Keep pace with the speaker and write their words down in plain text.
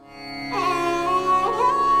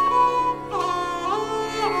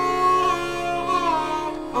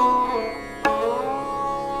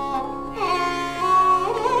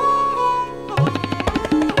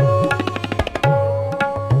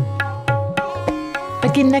ป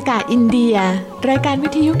กิณกะอินเดียรายการวิ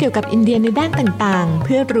ทยุเกี่ยวกับอินเดียในด้านต่างๆเ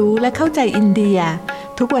พื่อรู้และเข้าใจอินเดีย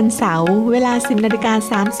ทุกวันเสาร์เวลา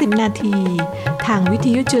 10:30 นาทีทางวิท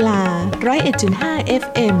ยุจุฬา 101.5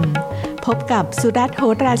 FM พบกับสุรัตน์ โห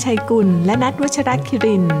ราชัยกุลและณัฐ วัชรคิ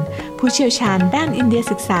รินทร์ผู้เชี่ยวชาญด้านอินเดีย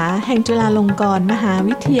ศึกษาแห่งจุฬาลงกรณ์มหา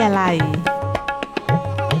วิทยาลัย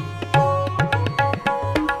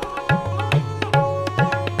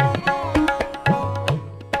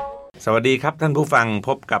สวัสดีครับท่านผู้ฟังพ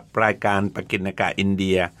บกับรายการปกิณกะอินเ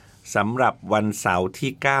ดียสำหรับวันเสาร์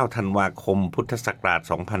ที่ 9 ธันวาคม พุทธศักราช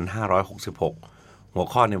 2566 หัว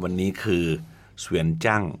ข้อในวันนี้คือเสวียน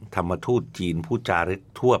จั่งธรรมทูตจีนผู้จารึก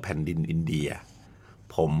ทั่วแผ่นดินอินเดีย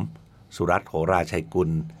ผมสุรัตน์ โหราชัยกุ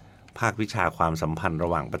ลภาควิชาความสัมพันธ์ระ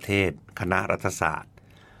หว่างประเทศคณะรัฐศาสตร์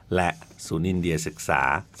และศูนย์อินเดียศึกษา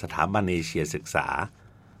สถาบันเอเชียศึกษา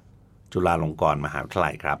จุฬาลงกรณ์มหาวิทยา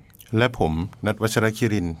ลัยครับและผมณัฐ วัชรคิ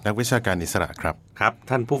รินทร์นักวิชาการอิสระครับครับ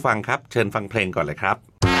ท่านผู้ฟังครับเชิญฟังเพลงก่อนเลยครับ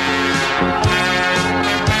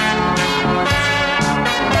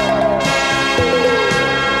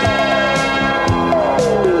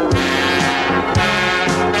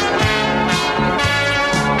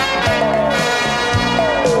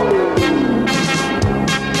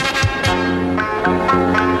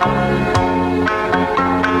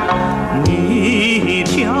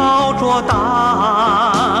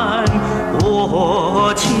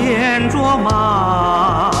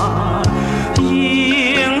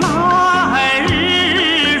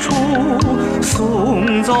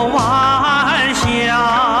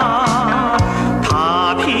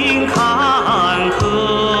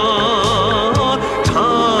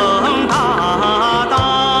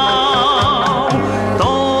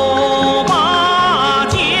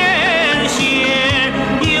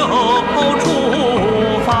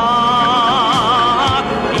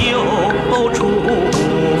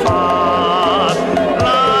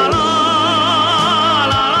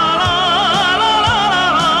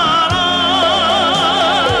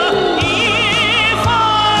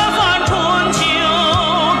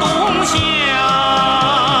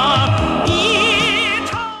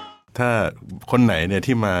คนไหนเนี่ย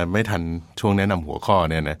ที่มาไม่ทันช่วงแนะนำหัวข้อ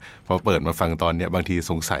เนี่ยนะพอเปิดมาฟังตอนเนี้ยบางที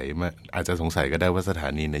สงสัยอาจจะสงสัยก็ได้ว่าสถา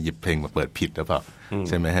นีเนี่ยหยิบเพลงมาเปิดผิดหรือเปล่าใ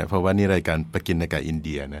ช่ไหมฮะเพราะว่านี่รายการปกิณกะอินเ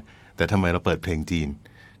ดียนะแต่ทำไมเราเปิดเพลงจีน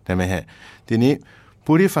ใช่ไหมฮะทีนี้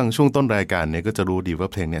ผู้ที่ฟังช่วงต้นรายการเนี่ยก็จะรู้ดีว่า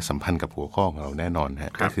เพลงเนี่ยสัมพันธ์กับหัวข้อของเราแน่นอนฮ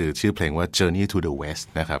ะก็คือชื่อเพลงว่า Journey to the West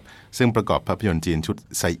นะครับซึ่งประกอบภาพยนตร์จีนชุด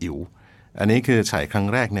ไซอิ๋วอันนี้คือฉายครั้ง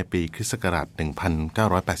แรกในปีค.ศ.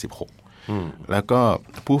 1986แล้วก็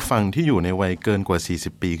ผู้ฟังที่อยู่ในวัยเกินกว่า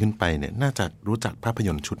40ปีขึ้นไปเนี่ยน่าจะรู้จักภาพย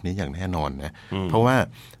นตร์ชุดนี้อย่างแน่นอนนะเพราะว่า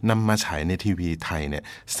นำมาฉายในทีวีไทยเนี่ย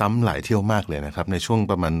ซ้ำหลายเที่ยวมากเลยนะครับในช่วง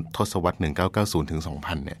ประมาณทศวรรษ1990ถึง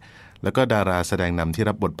2000เนี่ยแล้วก็ดาราแสดงนำที่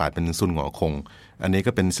รับบทบาทเป็นซุนหงอคงอันนี้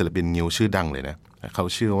ก็เป็นศิลปินงิ้วชื่อดังเลยนะเขา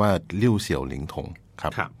ชื่อว่าลิ่วเสี่ยวหลิงถงค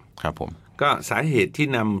รับผมก็สาเหตุที่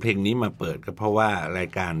นำเพลงนี้มาเปิดก็เพราะว่าราย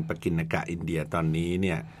การปกิณกะอินเดียตอนนี้เ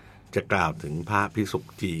นี่ยจะกล่าวถึงพระภิกษุ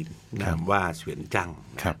จีนนามว่าเสวียนจั่ง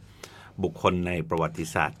บุคคลในประวัติ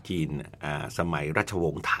ศาสตร์จีนสมัยรัชว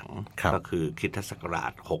งศ์ถังก็คือคริสตศักรา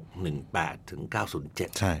ช618ถึง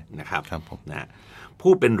907นะครับนะ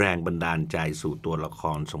ผู้เป็นแรงบันดาลใจสู่ตัวละค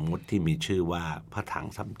รสมมุติที่มีชื่อว่าพระถัง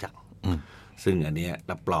ซัมจั๋งซึ่งอันนี้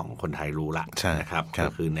รับรองคนไทยรู้ละนะครับก็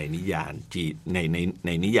คือในนิยายจีนใน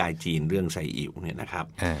นิยายจีนเรื่องไซอิ๋วเนี่ยนะครับ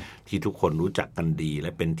ที่ทุกคนรู้จักกันดีแล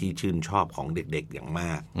ะเป็นที่ชื่นชอบของเด็กๆอย่างม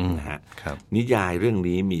ากนะฮะนิยายเรื่อง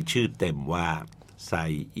นี้มีชื่อเต็มว่าไซ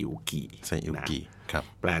อิ๋วกีนะ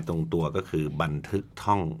แปลตรงตัวก็คือบันทึก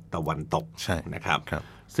ท่องตะวันตกนะครับ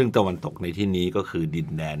ซึ่งตะวันตกในที่นี้ก็คือดิน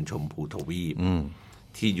แดนชมพูทวีป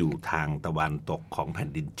ที่อยู่ทางตะวันตกของแผ่น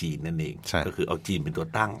ดินจีนนั่นเองก็คือเอาจีนเป็นตัว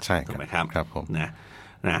ตั้งถูกไหมครับ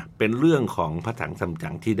นะเป็นเรื่องของพระถังซัม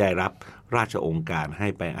จั๋งที่ได้รับราชองค์การให้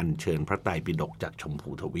ไปอัญเชิญพระไตรปิฎกจากชมพู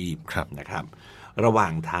ทวีปนะครับระหว่า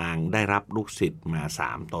งทางได้รับลูกศิษย์มา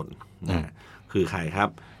3 ตนนะคือใครครับ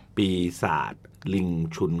ปีศาจลิง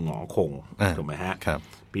ชุนหงอคงถูกไหมฮะ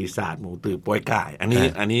ปีศาจหมูตือป่วยก่ายอัน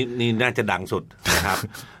นี้นี่น่าจะดังสุดนะครับ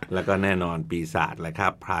แล้วก็แน่นอนปีศาจแหละครั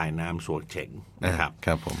บพรายน้ำสวดเฉ่งนะครั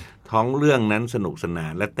บผมท้องเรื่องนั้นสนุกสนา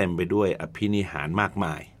นและเต็มไปด้วยอภินิหารมากม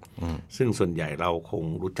าย ซึ่งส่วนใหญ่เราคง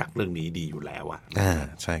รู้จักเรื่องนี้ดีอยู่แล้วอะ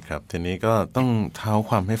ใช่ครับทีนี้ก็ต้องเท้า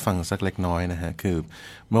ความให้ฟังสักเล็กน้อยนะฮะคือ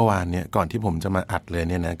เมื่อวานเนี่ยก่อนที่ผมจะมาอัดเลย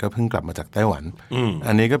เนี่ยนะก็เพิ่งกลับมาจากไต้หวัน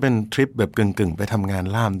อันนี้ก็เป็นทริปแบบกึ่งๆไปทำงาน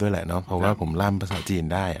ล่ามด้วยแหละเนาะเพราะว่าผมล่ามภาษาจีน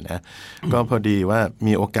ได้นะก็พอดีว่า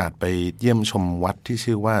มีโอกาสไปเยี่ยมชมวัดที่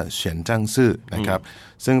ชื่อว่าเฉียนจ้างซื่อนะครับ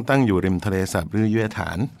ซึ่งตั้งอยู่ริมทะเลสาบรื่อเย่ฐ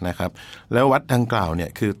านนะครับแล้ววัดดังกล่าวเนี่ย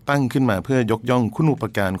คือตั้งขึ้นมาเพื่อยกย่องคุณูป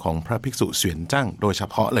การของพระภิกษุเสวียนจ้างโดยเฉ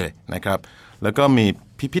พาะเลย นะครับแล้วก็มี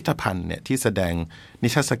พิพิธภัณฑ์เนี่ยที่แสดงนิ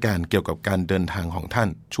ทรรศการเกี่ยวกับการเดินทางของท่าน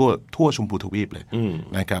ทั่วชมพูทวีปเลย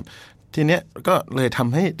นะครับทีเนี้ยก็เลยท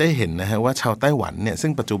ำให้ได้เห็นนะฮะว่าชาวไต้หวันเนี่ยซึ่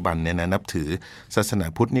งปัจจุบันเนี่ยนะนับถือศาสนา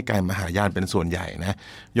พุทธนิกายมหายานเป็นส่วนใหญ่นะ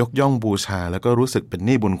ยกย่องบูชาแล้วก็รู้สึกเป็นห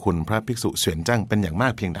นี้บุญคุณพระภิกษุเสวียนจั่งเป็นอย่างมา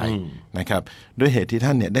กเพียงใดนะครับด้วยเหตุที่ท่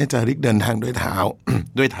านเนี่ยได้จาริกเดินทางด้วยเท้า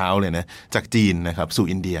ด้วยเท้าเลยนะจากจีนนะครับสู่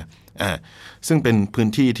อินเดียซึ่งเป็นพื้น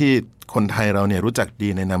ที่ที่คนไทยเราเนี่ยรู้จักดี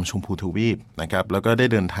ในนามชมพูทวีปนะครับแล้วก็ได้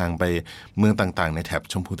เดินทางไปเมืองต่างๆในแถบ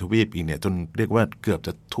ชมพูทวีปอีกเนี่ยจนเรียกว่าเกือบจ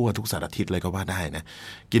ะทั่วทุกสารทิศเลยก็ว่าได้นะ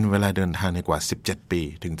กินเวลาเดินทางในกว่า17ปี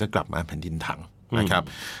ถึงจะกลับมาแผ่นดินถังนะครับ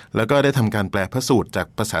แล้วก็ได้ทำการแปลพระสูตรจาก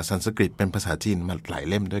ภาษาสันสกฤตเป็นภาษาจีนมาหลาย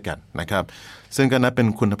เล่มด้วยกันนะครับซึ่งก็นับเป็น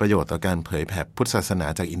คุณประโยชน์ต่อการเผยแผ่พุทธศาสนา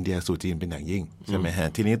จากอินเดียสู่จีนเป็นอย่างยิ่งใช่ไหมฮะ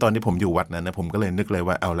ทีนี้ตอนที่ผมอยู่วัดนั้นนะผมก็เลยนึกเลย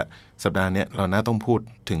ว่าเอาละสัปดาห์นี้เราน่าต้องพูด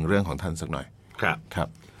ถึงเรื่องของท่านสักหน่อยครับ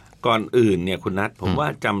ก่อนอื่นเนี่ยคุณนัทผมว่า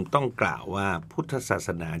จำต้องกล่าวว่าพุทธศาส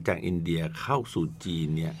นาจากอินเดียเข้าสู่จีน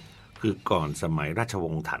เนี่ยคือก่อนสมัยราชว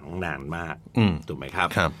งศ์ถังนานมากถูกไหมครับ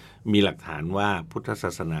มีหลักฐานว่าพุทธศา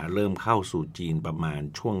สนาเริ่มเข้าสู่จีนประมาณ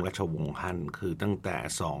ช่วงราชวงศ์ฮั่นคือตั้งแต่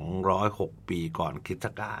206ปีก่อนคริสต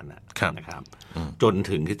กาลนะครับจน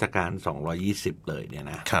ถึงคริสตกาล220เลยเนี่ย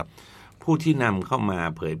นะครับผู้ที่นำเข้ามา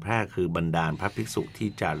เผยแพร่คือบรรดาพระภิกษุที่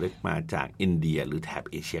จารึกมาจากอินเดียหรือแถบ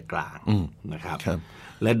เอเชียกลางนะครับ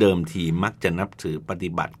และเดิมทีมักจะนับถือปฏิ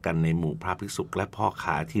บัติกันในหมู่พระภิกษุและพ่อ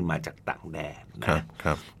ค้าที่มาจากต่างแดนนะ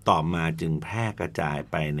ต่อมาจึงแพร่กระจาย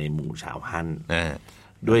ไปในหมู่ชาวฮั่น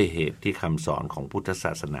ด้วยเหตุที่คำสอนของพุทธศ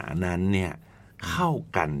าสนานั้นเนี่ยเข้า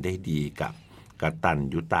กันได้ดีกับกตัญ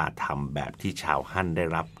ญูตาธรรมแบบที่ชาวฮั่นได้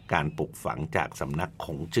รับการปลูกฝังจากสำนักข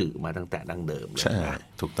งจื่อมาตั้งแต่ดั้งเดิมเลยนะ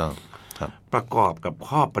ถูกต้องประกอบกับ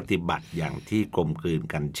ข้อปฏิบัติอย่างที่กลมกลืน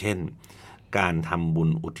กันเช่นการทำบุญ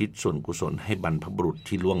อุทิศส่วนกุศลให้บรรพบุรุษ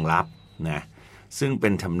ที่ล่วงลับนะซึ่งเป็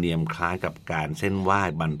นธรรมเนียมคล้ายกับการเส้นไหว้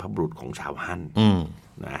บรรพบุรุษของชาวฮั่น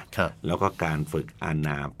นะแล้วก็การฝึกอาน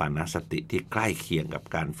าปานสติที่ใกล้เคียงกับ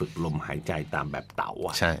การฝึกลมหายใจตามแบบเต๋า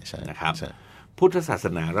ใช่นะครับพุทธศาส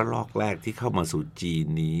นาระลอกแรกที่เข้ามาสู่จีน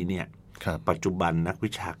นี้เนี่ยปัจจุบันนัก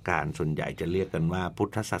วิชาการส่วนใหญ่จะเรียกกันว่าพุท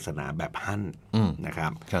ธศาสนาแบบฮั่นนะครั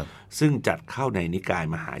บซึ่งจัดเข้าในนิกาย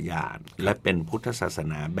มหายานและเป็นพุทธศาส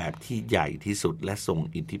นาแบบที่ใหญ่ที่สุดและส่ง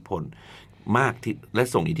อิทธิพลมาก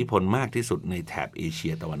ที่สุดในแถบเอเชี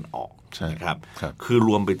ยตะวันออกนะครับคือร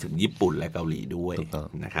วมไปถึงญี่ปุ่นและเกาหลีด้วย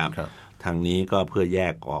นะครับทางนี้ก็เพื่อแย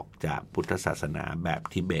กออกจากพุทธศาสนาแบบ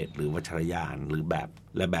ทิเบตหรือวัชรยานหรือแบ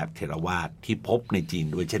บเถรวาทที่พบในจีน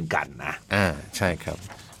ด้วยเช่นกันนะใช่ครับ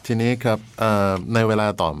ทีนี้ครับในเวลา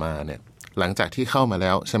ต่อมาเนี่ยหลังจากที่เข้ามาแ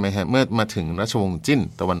ล้วใช่ไหมฮะเมื่อมาถึงราชวงศ์จิ้น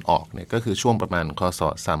ตะวันออกเนี่ยก็คือช่วงประมาณคศ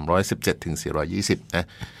317ถึง420นะ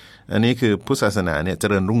อันนี้คือพุทธศาสนาเนี่ยเจ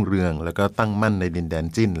ริญรุ่งเรืองแล้วก็ตั้งมั่นในดินแดน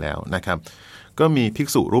จิ้นแล้วนะครับก็มีภิก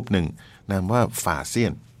ษุรูปหนึ่งนามว่าฝาเซีย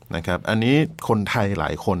นนะครับอันนี้คนไทยหลา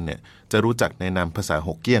ยคนเนี่ยจะรู้จักในนามภาษาฮ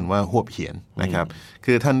กเกี้ยนว่าฮวบเหียนนะครับ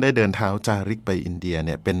คือท่านได้เดินเท้าจาริกไปอินเดียเ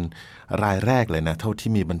นี่ยเป็นรายแรกเลยนะเท่าที่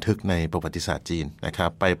มีบันทึกในประวัติศาสตร์จีนนะครั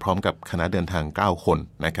บไปพร้อมกับคณะเดินทาง9คน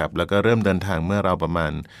นะครับแล้วก็เริ่มเดินทางเมื่อเราประมา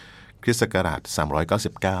ณคริสต์ศักราช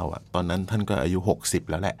399ตอนนั้นท่านก็อายุ60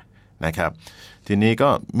แล้วแหละนะครับทีนี้ก็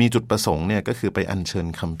มีจุดประสงค์เนี่ยก็คือไปอัญเชิญ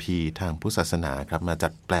คัมภีร์ทางพุทธศาสนาครับมาจั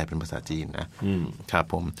ดแปลเป็นภาษาจีนนะครับ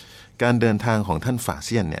ผมการเดินทางของท่านฝาเ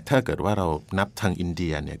ซียนเนี่ยถ้าเกิดว่าเรานับทางอินเดี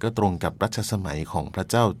ยเนี่ยก็ตรงกับรัชสมัยของพระ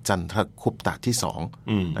เจ้าจันทคุปตะที่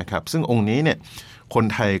2นะครับซึ่งองค์นี้เนี่ยคน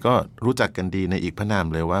ไทยก็รู้จักกันดีในอีกพระนาม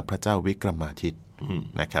เลยว่าพระเจ้าวิกรมาทิตย์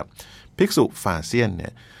นะครับภิกษุฝาเซียนเนี่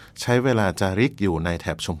ยใช้เวลาจาริกอยู่ในแถ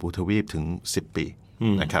บชมพูทวีปถึง10 ปี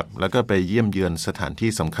นะครับแล้วก็ไปเยี่ยมเยือนสถานที่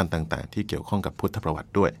สำคัญต่างๆที่เกี่ยวข้องกับพุทธประวั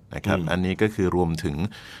ติด้วยนะครับอันนี้ก็คือรวมถึง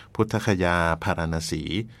พุทธคยาพาราณสี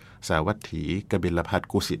สาวัตถีกบิลพัส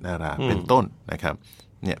กุสินาราเป็นต้นนะครับ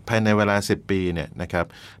เนี่ยภายในเวลา10 ปีเนี่ยนะครับ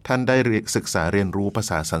ท่านได้ศึกษาเรียนรู้ภา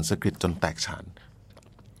ษาสันสกฤตจนแตกฉาน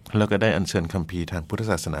แล้วก็ได้อัญเชิญคัมภีร์ทางพุทธ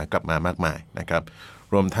ศาสนากลับมามากมายนะครับ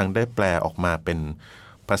รวมทั้งได้แปลออกมาเป็น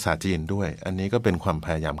ภาษาจีนด้วยอันนี้ก็เป็นความพ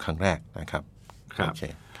ยายามครั้งแรกนะครับครับ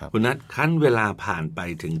คุณนัทขั้นเวลาผ่านไป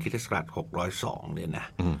ถึงคริสตศักราช602เนี่ยนะ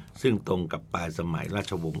ซึ่งตรงกับปลายสมัยรา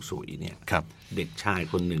ชวงศ์สุยเนี่ยเด็กชาย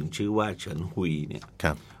คนหนึ่งชื่อว่าเฉินฮุยเนี่ย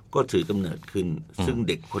ก็ถือกำเนิดขึ้นซึ่ง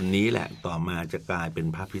เด็กคนนี้แหละต่อมาจะกลายเป็น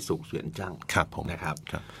พระภิกษุเสวียนจั่งนะครับ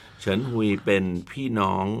เฉินฮุยเป็นพี่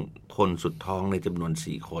น้องคนสุดท้องในจำนวน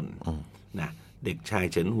4 คนนะเด็กชาย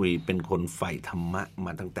เฉินฮุยเป็นคนใฝ่ธรรมะม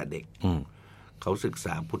าตั้งแต่เด็กเขาศึกษ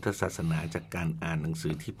าพุทธศาสนาจากการอ่านหนังสื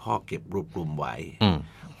อที่พ่อเก็บรวบรวมไว้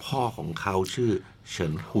พ่อของเขาชื่อเฉิ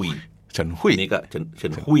นฮุยนี่ก็เฉิ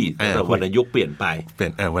นฮุยแต่วรรณยุกต์เปลี่ยนไป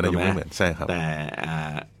วรรณยุกต์ไม่เหมือนใช่ครับแต่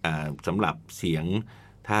สำหรับเสียง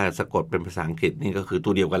ถ้าสะกดเป็นภาษาอังกฤษนี่ก็คือตั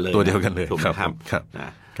วเดียวกันเลยถูกไหมครับ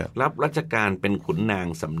รับราชการเป็นขุนนาง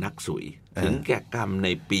สำนักสุยถึงแก่กรรมใน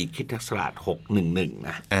ปีคริสตศักราช611น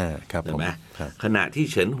ะครับใช่ไหมขณะที่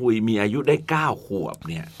เฉินฮุยมีอายุได้9 ขวบ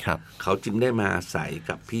เนี่ยเขาจึงได้มาอาศัย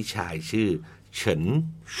กับพี่ชายชื่อเฉิน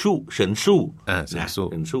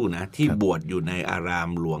สู้นะที่บวชอยู่ในอาราม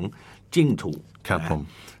หลวงจิ้งถูกนะ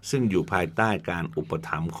ซึ่งอยู่ภายใต้การอุป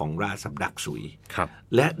ถัมภ์ของราชสำนักสุย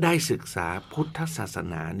และได้ศึกษาพุทธศาส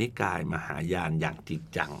นานิกายมหายานอย่างจริง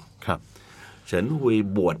จังเฉินฮุย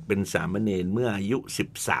บวชเป็นสามเณรเมื่ออายุ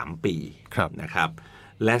13 ปีนะครับ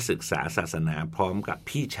และศึกษาศาสนาพร้อมกับ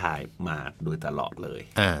พี่ชายมาโดยตลอดเลย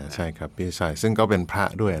ใช่ครับพี่ชายซึ่งก็เป็นพระ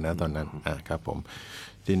ด้วยนะตอนนั้นครับผม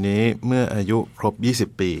ทีนี้เมื่ออายุครบ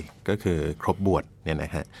20 ปีก็คือครบบวชเนี่ยน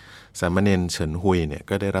ะฮะสามเณรเฉินฮุยเนี่ย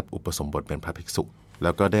ก็ได้รับอุปสมบทเป็นพระภิกษุแ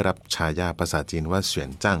ล้วก็ได้รับฉายาภาษาจีนว่าเสวีย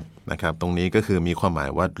นจั่งนะครับตรงนี้ก็คือมีความหมาย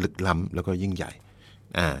ว่าลึกล้ำแล้วก็ยิ่งใหญ่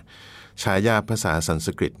ฉายาภาษาสันส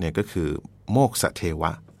กฤตเนี่ยก็คือโมกษเทว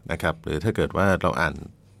ะนะครับหรือถ้าเกิดว่าเราอ่าน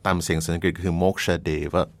ตามเสียงสันสกฤตคือโมกชเด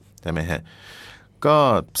วะใช่ไหมฮะก็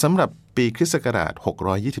สำหรับปีคริสต์ศักราช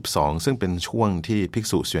622ซึ่งเป็นช่วงที่ภิก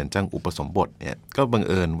ษุเสวียนจั่งอุปสมบทเนี่ยก็บัง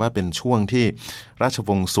เอิญว่าเป็นช่วงที่ราชว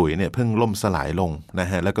งศ์สุยเนี่ยเพิ่งล่มสลายลงนะ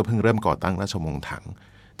ฮะแล้วก็เพิ่งเริ่มก่อตั้งราชวงศ์ถัง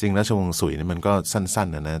จริงราชวงศ์สุยเนี่ยมันก็สั้น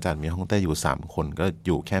ๆนะอาจารย์มีฮ่องเต้อยู่3 คนก็อ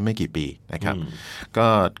ยู่แค่ไม่กี่ปีนะครับก็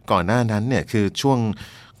ก่อนหน้านั้นเนี่ยคือช่วง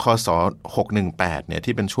คศ618เนี่ย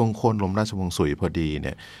ที่เป็นช่วงโค่นล้มราชวงศ์สุยพอดีเ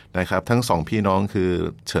นี่ยนะครับทั้ง2พี่น้องคือ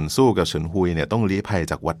เฉินสู้กับเฉินฮุยเนี่ยต้องลี้ภัย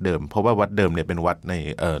จากวัดเดิมเพราะว่าวัดเดิมเนี่ยเป็นวัดใน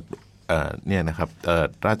เนี่ยนะครับ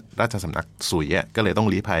ราชสำนักสุยก็เลยต้อง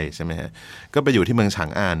ลี้ภัยใช่ไหมฮะก็ไปอยู่ที่เมืองฉาง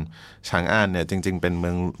อานเนี่ยจริงๆเป็นเ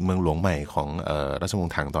มืองหลวงใหม่ของราชวง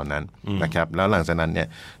ศ์ถังตอนนั้นนะครับแล้วหลังจากนั้นเนี่ย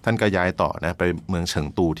ท่านก็ย้ายต่อนะไปเมืองเฉิง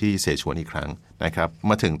ตูที่เสฉวนอีกครั้งนะครับ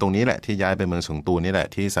มาถึงตรงนี้แหละที่ย้ายไปเมืองเฉิงตูนี่แหละ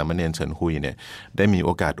ที่สามเณรเฉินฮุยเนี่ยได้มีโอ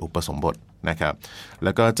กาสอุปสมบทนะครับแ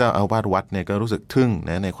ล้วก็เจ้าอาวาสวัดเนี่ยก็รู้สึกทึ่ง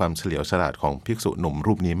นะในความเฉลียวฉลาดของภิกษุหนุ่ม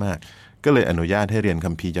รูปนี้มากก็เลยอนุญาตให้เรียน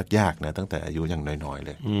คัมภีร์ยากๆนะตั้งแต่อายุยังน้อยๆเ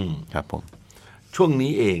ลยครับผมช่วง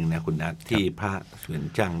นี้เองนะคุณนัทที่พระเสวียน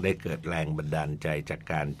จั่งได้เกิดแรงบันดาลใจจาก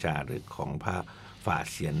การจารึกของพระฝ่า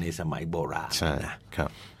เสียนในสมัยโบราณนะครับ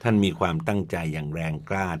ท่านมีความตั้งใจอย่างแรง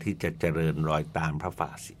กล้าที่จะเจริญรอยตามพระฝ่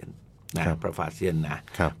าเสียนนะพระฝ่าเสียนนะ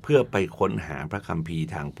เพื่อไปค้นหาพระคัมภีร์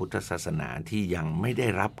ทางพุทธศาสนาที่ยังไม่ได้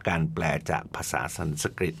รับการแปลจากภาษาสันส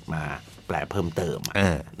กฤตมาแปลเพิ่มเติม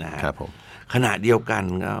นะครับขณะเดียวกัน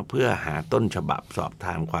เพื่อหาต้นฉบับสอบท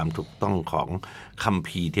านความถูกต้องของคัม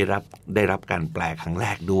ภีร์ที่ได้รับการแปลครั้งแร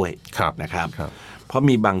กด้วยนะครับเพราะ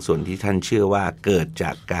มีบางส่วนที่ท่านเชื่อว่าเกิดจ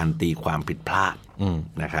ากการตีความผิดพลาด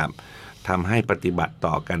นะครับทำให้ปฏิบัติ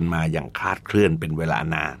ต่อกันมาอย่างคลาดเคลื่อนเป็นเวลา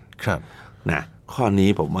นานนะข้อนี้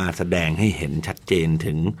ผมว่าแสดงให้เห็นชัดเจน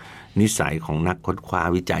ถึงนิสัยของนักค้นคว้า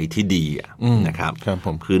วิจัยที่ดีนะครับ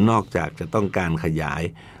คือนอกจากจะต้องการขยาย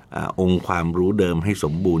องค์ความรู้เดิมให้ส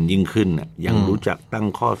มบูรณ์ยิ่งขึ้นยังรู้จักตั้ง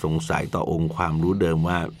ข้อสงสัยต่อองค์ความรู้เดิม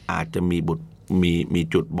ว่าอาจจะมี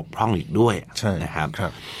จุดบกพร่องอีกด้วยนะครับ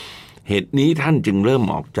เหตุนี้ท่านจึงเริ่ม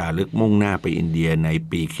ออกจารึกมุ่งหน้าไปอินเดียใน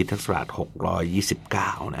ปีคริสตศักราช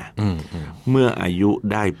629นะเมื่ออายุ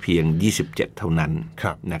ได้เพียง27เท่านั้น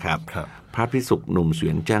นะครับพระภิกษุหนุ่มเสวี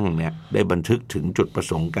ยนจั่งเนี่ยได้บันทึกถึงจุดประ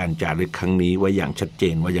สงค์การจารึกครั้งนี้ไว้อย่างชัดเจ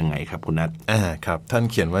นว่ายังไงครับคุณนัทครับท่าน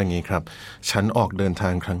เขียนว่าอย่างนี้ครับฉันออกเดินทา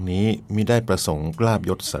งครั้งนี้มิได้ประสงค์ลาภ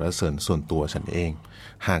ยศสรรเสริญส่วนตัวฉันเอง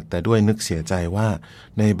หากแต่ด้วยนึกเสียใจว่า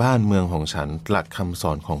ในบ้านเมืองของฉันหลักคำส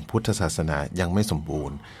อนของพุทธศาสนายังไม่สมบู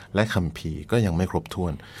รณ์และคัมภีร์ก็ยังไม่ครบถ้ว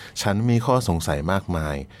นฉันมีข้อสงสัยมากมา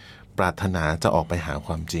ยปรารถนาจะออกไปหาค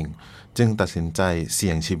วามจริงจึงตัดสินใจเสี่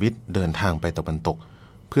ยงชีวิตเดินทางไปตะวันตก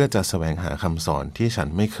เพื่อจะแสวงหาคำสอนที่ฉัน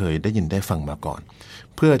ไม่เคยได้ยินได้ฟังมาก่อน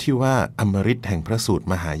เพื่อที่ว่าอมฤตแห่งพระสูตร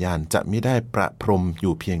มหายานจะไม่ได้ประพรมอ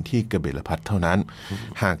ยู่เพียงที่กบิลพัสเท่านั้น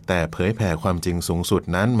หากแต่เผยแผ่ความจริงสูงสุด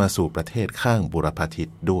นั้นมาสู่ประเทศข้างบุรพาทิต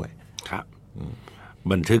ด้วยครับ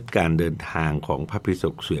บันทึกการเดินทางของพระภิกษุ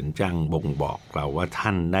เสวียนจั่งบ่งบอกเราว่าท่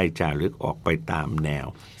านได้จารึกออกไปตามแนว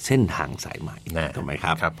เส้นทางสายใหม่ถูกไหมค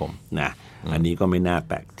รับครับผมนะอันนี้ก็ไม่น่า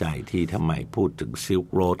แปลกใจที่ทำไมพูดถึงซิล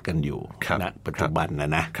ค์โรดกันอยู่ณปัจจุบันน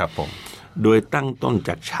ะครับผมโดยตั้งต้นจ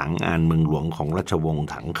ากฉางอานเมืองหลวงของราชวงศ์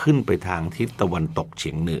ถังขึ้นไปทางทิศตะวันตกเฉี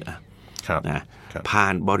ยงเหนือนะผ่า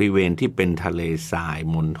นบริเวณที่เป็นทะเลทราย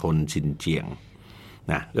มณฑลซินเจียง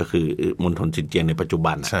นะก็คือมณฑลซินเจียงในปัจจุ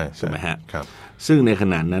บันใช่ไหมฮะซึ่งในข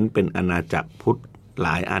ณะนั้นเป็นอาณาจักรพุทธหล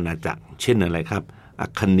ายอาณาจักรเช่นอะไรครับอั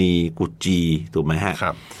คคณีกุจีถูกไหมฮะ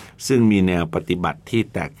ซึ่งมีแนวปฏิบัติที่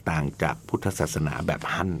แตกต่างจากพุทธศาสนาแบบ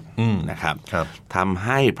ฮั่นนะครับทำใ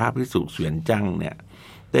ห้พระภิกษุเสวียนจั่งเนี่ย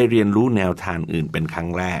ได้เรียนรู้แนวทางอื่นเป็นครั้ง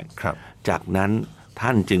แรกจากนั้น ท่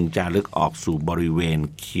านจึงจารึกออกสู่บริเวณ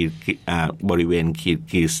คีร์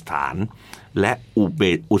กิสถานและ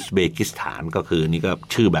อุซเบกิสถานก็คือนี่ก็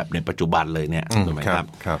ชื่อแบบในปัจจุบันเลยเนี่ยถูกไหมครับ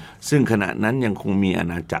ซึ่งขณะนั้นยังคงมีอา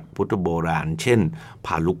ณาจักรพุทธโบราณเช่นพ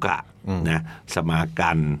าลุกะนะสมา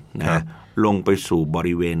กันนะลงไปสู่บ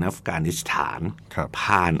ริเวณอัฟกานิสถาน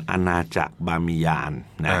ผ่านอาณาจักรบามิยาน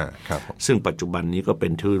นะซึ่งปัจจุบันนี้ก็เป็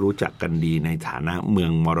นที่รู้จักกันดีในฐานะเมือ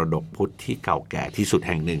งมรดกพุทธที่เก่าแก่ที่สุดแ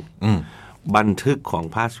ห่งหนึ่งบันทึกของ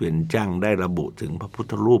พระเสวียนจั่งได้ระบุถึงพระพุท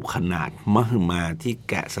ธรูปขนาดมหึมาที่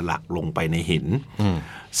แกะสลักลงไปในหิน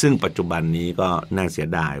ซึ่งปัจจุบันนี้ก็น่าเสีย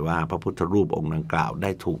ดายว่าพระพุทธรูปองค์ดังกล่าวไ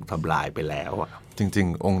ด้ถูกทำลายไปแล้วจริง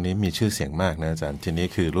ๆองค์นี้มีชื่อเสียงมากนะอาจารย์ทีนี้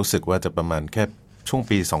คือรู้สึกว่าจะประมาณแค่ช่วง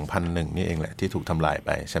ปี 2001 นี่เองแหละที่ถูกทำลายไป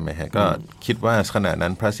ใช่ไหมฮะก็คิดว่าขณะนั้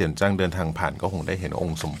นพระเสวียนจั่งเดินทางผ่านก็คงได้เห็นอง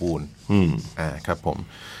ค์สมบูรณ์ครับผม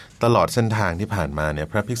ตลอดเส้นทางที่ผ่านมาเนี่ย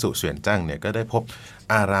พระภิกษุเสวียนจั่งเนี่ยก็ได้พบ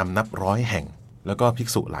อารามนับร้อยแห่งแล้วก็ภิก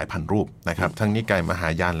ษุหลายพันรูปนะครับทั้งนิกายมหา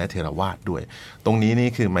ยานและเถรวาทด้วยตรงนี้นี่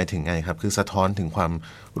คือหมายถึงไงครับคือสะท้อนถึงความ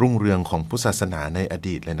รุ่งเรืองของพุทธศาสนาในอ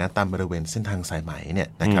ดีตเลยนะตามบริเวณเส้นทางสายไหมเนี่ย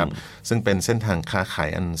นะครับซึ่งเป็นเส้นทางค้าขาย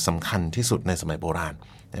อันสำคัญที่สุดในสมัยโบราณ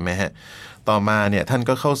เห็นไหมฮะต่อมาเนี่ยท่าน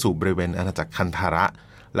ก็เข้าสู่บริเวณอาณาจักรคันธาระ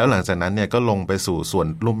แล้วหลังจากนั้นเนี่ยก็ลงไปสู่ส่วน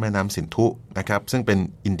ลุ่มแม่น้ำสินธุนะครับซึ่งเป็น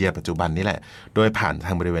อินเดียปัจจุบันนี่แหละโดยผ่านท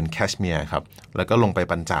างบริเวณแคชเมียร์ครับแล้วก็ลงไป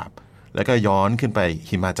ปัญจาบแล้วก็ย้อนขึ้นไป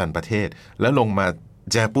หิมาจันประเทศแล้วลงมา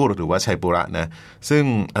แจปูร์หรือว่าชัยปุระนะซึ่ง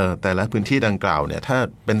แต่ละพื้นที่ดังกล่าวเนี่ยถ้า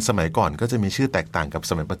เป็นสมัยก่อนก็จะมีชื่อแตกต่างกับ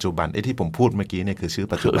สมัยปัจจุบันไอ้ที่ผมพูดเมื่อกี้เนี่ยคือชื่อ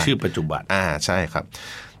ปัจจุบันใช่ครับ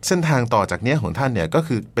เส้นทางต่อจากเนี้ยของท่านเนี่ยก็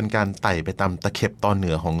คือเป็นการไต่ไปตามตะเข็บตอนเห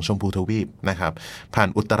นือของชมพูทวีปนะครับผ่าน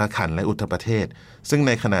อุตราขันธ์และอุตตรประเทศซึ่งใ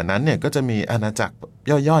นขณะนั้นเนี่ยก็จะมีอาณาจักร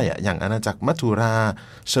ย่อยๆอย่างอาณาจักรมัทุรา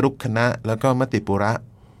ชรุกคณะแล้วก็มติปุระ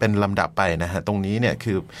เป็นลำดับไปนะฮะตรงนี้เนี่ย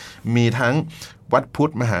คือมีทั้งวัดพุท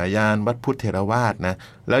ธมหายานวัดพุทธเถรวาทนะ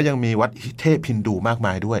แล้วยังมีวัดเทพฮินดูมากม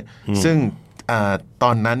ายด้วยซึ่งต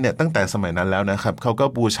อนนั้นเนี่ยตั้งแต่สมัยนั้นแล้วนะครับเขาก็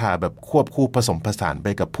บูชาแบบควบคู่ผสมผสานไป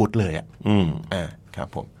กับพุทธเลยครับ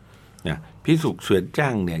ผมภิกษุเสวียน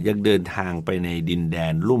จั่งเนี่ยยังเดินทางไปในดินแด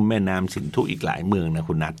นลุ่มแม่น้ำสินธุอีกหลายเมืองนะ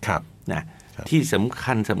คุณนัทนะที่สำ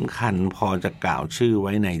คัญพอจะกล่าวชื่อไ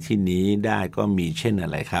ว้ในที่นี้ได้ก็มีเช่นอะ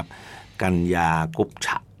ไรครับกัญญากุปฉ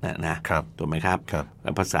ะนะถูกไหมครับแ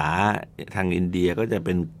ล้วภาษาทางอินเดียก็จะเ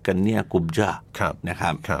ป็นกัญญากุปจานะค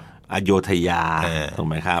รับอโยธยาถูก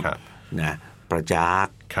ไหมครับนะประจัก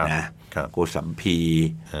ษ์นะโกสัมพี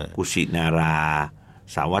กุสินารา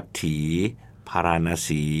สาวัตถีพาราณ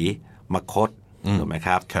สีมคธถูกไหมค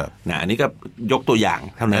รับนะอันนี้ก็ยกตัวอย่าง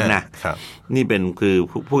เท่านั้นนะนี่เป็นคือ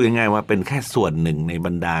พูดง่ายๆว่าเป็นแค่ส่วนหนึ่งในบ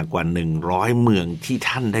รรดากว่า100เมืองที่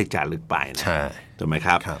ท่านได้จารึกไปนะถูกไหมค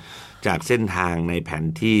รับจากเส้นทางในแผน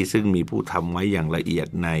ที่ซึ่งมีผู้ทำไว้อย่างละเอียด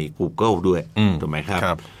ใน Google ด้วยถูกไหมครับ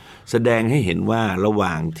แสดงให้เห็นว่าระห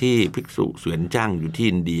ว่างที่ภิกษุเสวียนจั่งอยู่ที่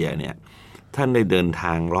อินเดียเนี่ยท่านได้เดินท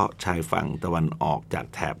างเลาะชายฝั่งตะวันออกจาก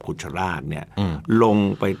แถบกุชราชเนี่ยลง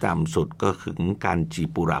ไปต่ำสุดก็ถึงกาญจี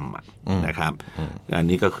ปุรัมนะครับอัน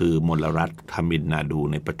นี้ก็คือมลรัฐทมิลนาดู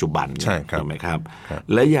ในปัจจุบันถูกไหมครับ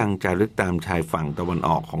และยังจารึกตามชายฝั่งตะวันอ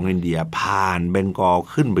อกของอินเดียผ่านเบงกอล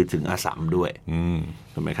ขึ้นไปถึงอาสัมด้วย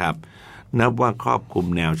ถูกไหมครับนับว่าครอบคลุม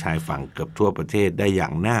แนวชายฝั่งเกือบทั่วประเทศได้อย่า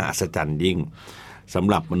งน่าอัศจรรย์ยิ่งสำ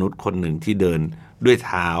หรับมนุษย์คนหนึ่งที่เดินด้วยเ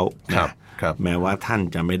ท้าแม้ว่าท่าน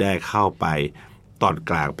จะไม่ได้เข้าไปตอน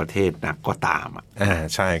กลางประเทศนะก็ตาม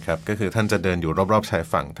ใช่ครับก็คือท่านจะเดินอยู่รอบๆชาย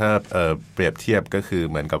ฝั่งถ้าเปรียบเทียบก็คือ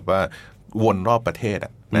เหมือนกับว่าวนรอบประเทศ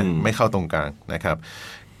นะไม่เข้าตรงกลางนะครับ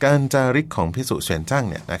การจาริกของภิกษุเสวียนจั่ง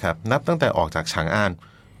เนี่ยนะครับนับตั้งแต่ออกจากฉางอัน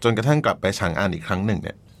จนกระทั่งกลับไปฉางอันอีกครั้งหนึ่งเ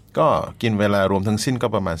นี่ยก็กินเวลารวมทั้งสิ้นก็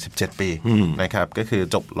ประมาณ17ปีนะครับก็คือ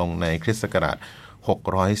จบลงในคริสต์ศักราช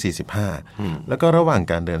645แล้วก็ระหว่าง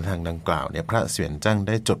การเดินทางดังกล่าวเนี่ยพระเสวียนจั่งไ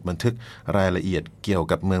ด้จดบันทึกรายละเอียดเกี่ยว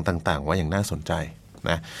กับเมืองต่างๆไว้อย่างน่าสนใจ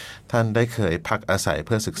นะท่านได้เคยพักอาศัยเ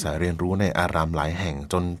พื่อศึกษาเรียนรู้ในอารามหลายแห่ง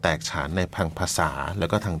จนแตกฉานในทางภาษาแล้ว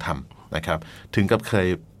ก็ทางธรรมนะครับถึงกับเคย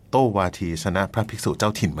โต้วาทีชนะพระภิกษุเจ้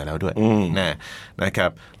าถิ่นมาแล้วด้วยนะครั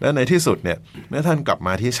บแล้วในที่สุดเนี่ยเมื่อท่านกลับม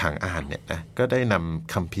าที่ฉางอันเนี่ยนะก็ได้น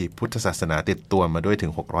ำคัมภีร์พุทธศาสนาติดตัวมาด้วยถึ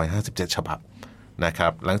ง657ฉบับนะครั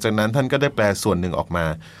บหลังจากนั้นท่านก็ได้แปลส่วนหนึ่งออกมา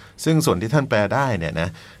ซึ่งส่วนที่ท่านแปลได้เนี่ยนะ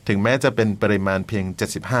ถึงแม้จะเป็นปริมาณเพียง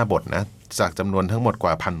75บทนะจากจำนวนทั้งหมดก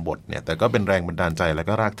ว่าพันบทเนี่ยแต่ก็เป็นแรงบันดาลใจและ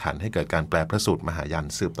ก็รากฐานให้เกิดการแปลพระสูตรมหายาน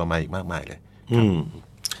สืบต่อมาอีกมากมายเลย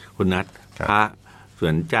คุณนัทพระเสวี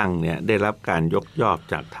ยนจั่งเนี่ยได้รับการยกย่อง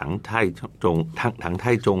จากถังไท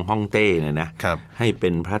จงฮ่องเต้เนี่ยนะให้เป็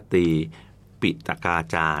นพระตรีปิตกา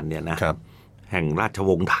จารย์เนี่ยนะแห่งราชว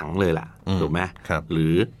งศ์ถังเลยล่ะถูกไหมหรื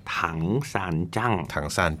อถังซานจั่ง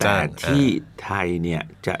แต่ที่ไทยเนี่ย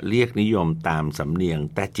จะเรียกนิยมตามสำเนียง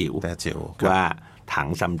แต้จิ๋วว่า ถัง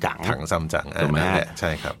ซัมจั๋งถูกไหมฮะใ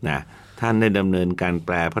ช่ครับนะท่านได้ดำเนินการแป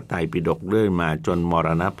ลพระไตรปิฎกเรื่อยมาจนมร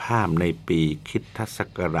ณภาพในปีคริสตศั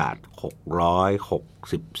กราช664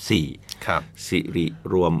ครับสิริ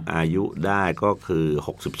รวมอายุได้ก็คือ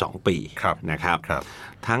62ปีนะครับ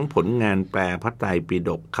ทั้งผลงานแปลพระไตรปิฎ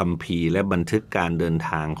กคัมภีร์และบันทึกการเดิน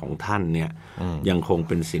ทางของท่านเนี่ยยังคงเ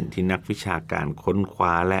ป็นสิ่งที่นักวิชาการค้นค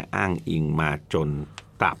ว้าและอ้างอิงมาจน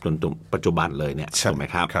ตราบจนปัจจุบันเลยเนี่ยถูกไหม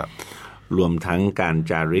ครับรวมทั้งการ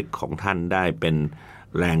จาริกของท่านได้เป็น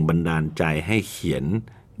แรงบันดาลใจให้เขียน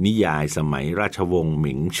นิยายสมัยราชวงศ์ห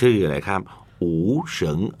มิงชื่ออะไรครับอู๋เ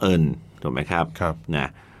ฉิงเอินถูกไหมครับนะ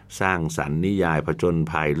สร้างสรรค์นิยายผจญ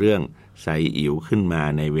ภัยเรื่องไซอิ๋วขึ้นมา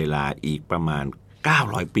ในเวลาอีกประมาณ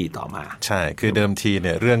900ปีต่อมาใช่คือเดิมทีเ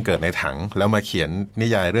นี่ยเรื่องเกิดในถังแล้วมาเขียนนิ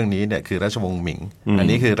ยายเรื่องนี้เนี่ยคือราชวงศ์หมิงอัน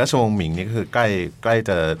นี้คือราชวงศ์หมิงนี่ก็คือใกล้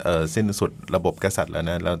จะสิ้นสุดระบบกษัตริย์แล้ว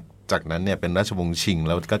นะแล้วจากนั้นเนี่ยเป็นราชวงศ์ชิงแ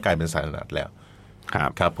ล้วก็กลายเป็นศาสนาแล้ว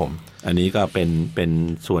ครับผมอันนี้ก็เป็น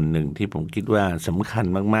ส่วนหนึ่งที่ผมคิดว่าสำคัญ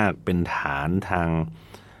มากๆเป็นฐานทาง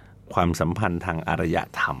ความสัมพันธ์ทางอารย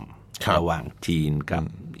ธรรมระหว่างจีนกับ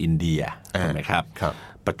อินเดียใช่ไหมครับ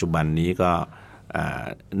ปัจจุบันนี้ก็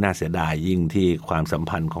น่าเสียดายยิ่งที่ความสัม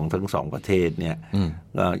พันธ์ของทั้งสองประเทศเนี่ย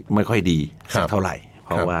ก็ไม่ค่อยดีสักเท่าไหร่เพ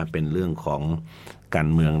ราะว่าเป็นเรื่องของการ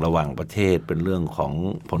เมืองระหว่างประเทศเป็นเรื่องของ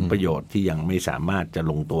ผลประโยชน์ที่ยังไม่สามารถจะ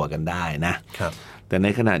ลงตัวกันได้นะแต่ใน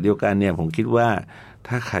ขณะเดียวกันเนี่ยผมคิดว่า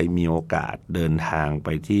ถ้าใครมีโอกาสเดินทางไป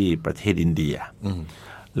ที่ประเทศอินเดีย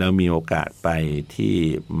แล้วมีโอกาสไปที่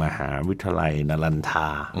มหาวิทยาลัยนรันทา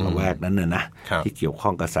ละแวกนั้นนะที่เกี่ยวข้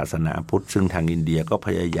องกับศาสนาพุทธซึ่งทางอินเดียก็พ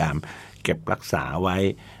ยายามเก็บรักษาไว้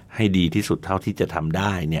ให้ดีที่สุดเท่าที่จะทำไ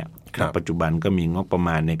ด้เนี่ยปัจจุบันก็มีงบประม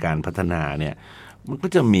าณในการพัฒนาเนี่ยมันก็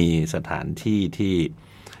จะมีสถานที่ที่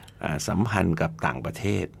สัมพันธ์กับต่างประเท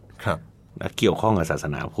ศและเกี่ยวข้องกับศาส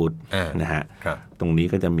นาพุทธนะฮะตรงนี้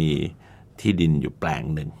ก็จะมีที่ดินอยู่แปลง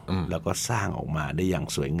หนึ่งแล้วก็สร้างออกมาได้อย่าง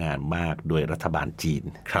สวยงามมากโดยรัฐบาลจีน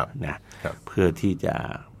นะเพื่อที่จะ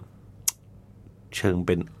เชิงเ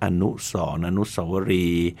ป็นอนุสาวรี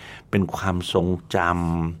ย์เป็นความทรงจ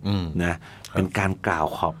ำนะเป็นการกล่าว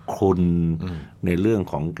ขอบคุณในเรื่อง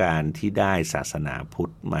ของการที่ได้ศาสนาพุท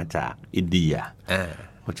ธมาจากอินเดีย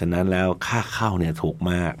เพราะฉะนั้นแล้วค่าเข้าเนี่ยถูก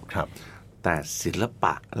มากแต่ศิลป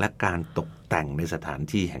ะและการตกแต่งในสถาน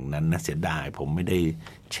ที่แห่งนั้นนะเสียดายผมไม่ได้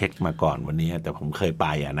เช็คมาก่อนวันนี้แต่ผมเคยไป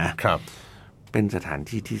นะครับเป็นสถาน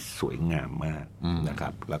ที่ที่สวยงามมากนะครั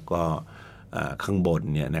บแล้วก็ข้างบน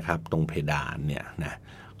เนี่ยนะครับตรงเพดานเนี่ยนะ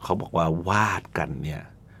เขาบอกว่าวาดกันเนี่ย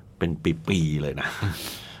เป็นปีๆเลยนะ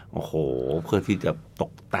โอ้โหเพื่อที่จะต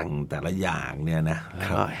กแต่งแต่ละอย่างเนี่ยนะแล้ว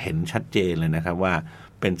ก็เห็นชัดเจนเลยนะครับว่า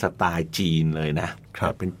เป็นสไตล์จีนเลยนะ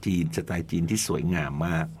เป็นจีนสไตล์จีนที่สวยงามม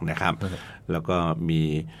ากนะครับแล้วก็มี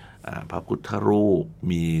พระพุทธรูป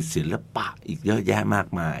มีศิลปะอีกเยอะแยะมาก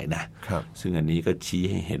มายนะซึ่งอันนี้ก็ชี้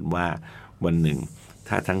ให้เห็นว่าวันหนึ่ง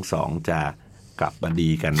ถ้าทั้งสองจะกลับมาดี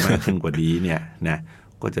กันมากขึ้นกว่านี้เนี่ยนะ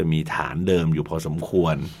ก็จะมีฐานเดิมอยู่พอสมคว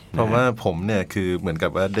รเพราะว่าผมเนี่ยคือเหมือนกั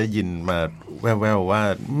บว่าได้ยินมาแว่วๆว่า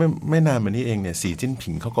ไม่นานมานี้เองเนี่ยสีจิ้นผิ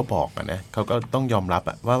งเขาก็บอกนะเขาก็ต้องยอมรับ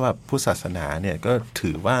ว่าพุทธศาสนาเนี่ยก็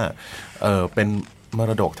ถือว่าเป็นม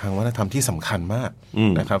รดกทางวัฒนธรรมที่สำคัญมาก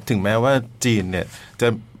นะครับถึงแม้ว่าจีนเนี่ยจะ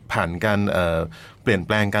ผ่านการเปลี่ยนแ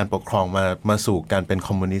ปลงการปกครองมาสู่การเป็นค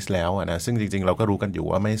อมมิวนิสต์แล้วนะซึ่งจริงๆเราก็รู้กันอยู่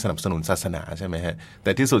ว่าไม่สนับสนุนศาสนาใช่ไหมฮะแ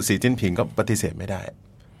ต่ที่สุดสีจิ้นผิงก็ปฏิเสธไม่ได้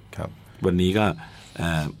ครับวันนี้ก็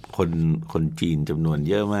คนจีนจำนวน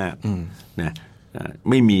เยอะมากนะ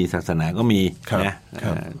ไม่มีศาสนาก็มีนะ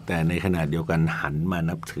แต่ในขณะเดียวกันหันมา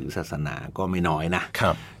นับถือศาสนาก็ไม่น้อยนะ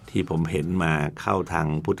ที่ผมเห็นมาเข้าทาง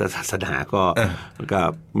พุทธศาสนาก็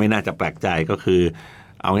ไม่น่าจะแปลกใจก็คือ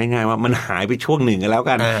เอาง่ายๆว่ามันหายไปช่วงหนึ่งกันแล้ว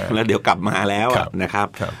กันแล้วเดี๋ยวกลับมาแล้วนะครับ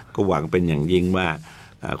ก็หวังเป็นอย่างยิ่งว่า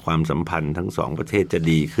ความสัมพันธ์ทั้งสองประเทศจะ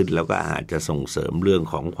ดีขึ้นแล้วก็อาจจะส่งเสริมเรื่อง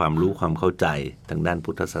ของความรู้ความเข้าใจทางด้าน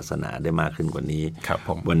พุทธศาสนาได้มากขึ้นกว่านี้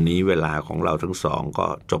วันนี้เวลาของเราทั้งสองก็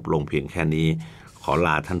จบลงเพียงแค่นี้ขอล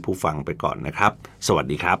าท่านผู้ฟังไปก่อนนะครับสวัส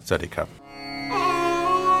ดีครับสวัสดีครับ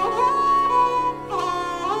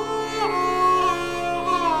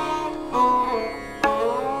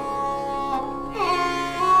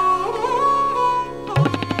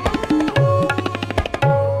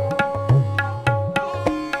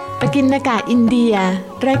กินกะอินเดีย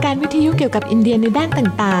รายการวิทยุเกี่ยวกับอินเดียในด้าน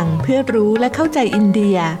ต่างๆเพื่อรู้และเข้าใจอินเ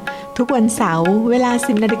ดียทุกวันเสาร์เวลา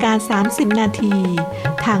 10:30 นาที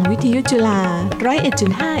ทางวิทยุจุฬา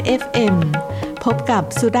 101.5 FM พบกับ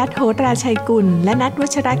สุรัตน์ โหราชัยกุลและนัทวั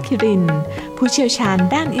ชรคิรินทร์ผู้เชี่ยวชาญ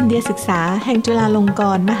ด้านอินเดียศึกษาแห่งจุฬาลงก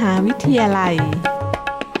รณ์มหาวิทยาลัย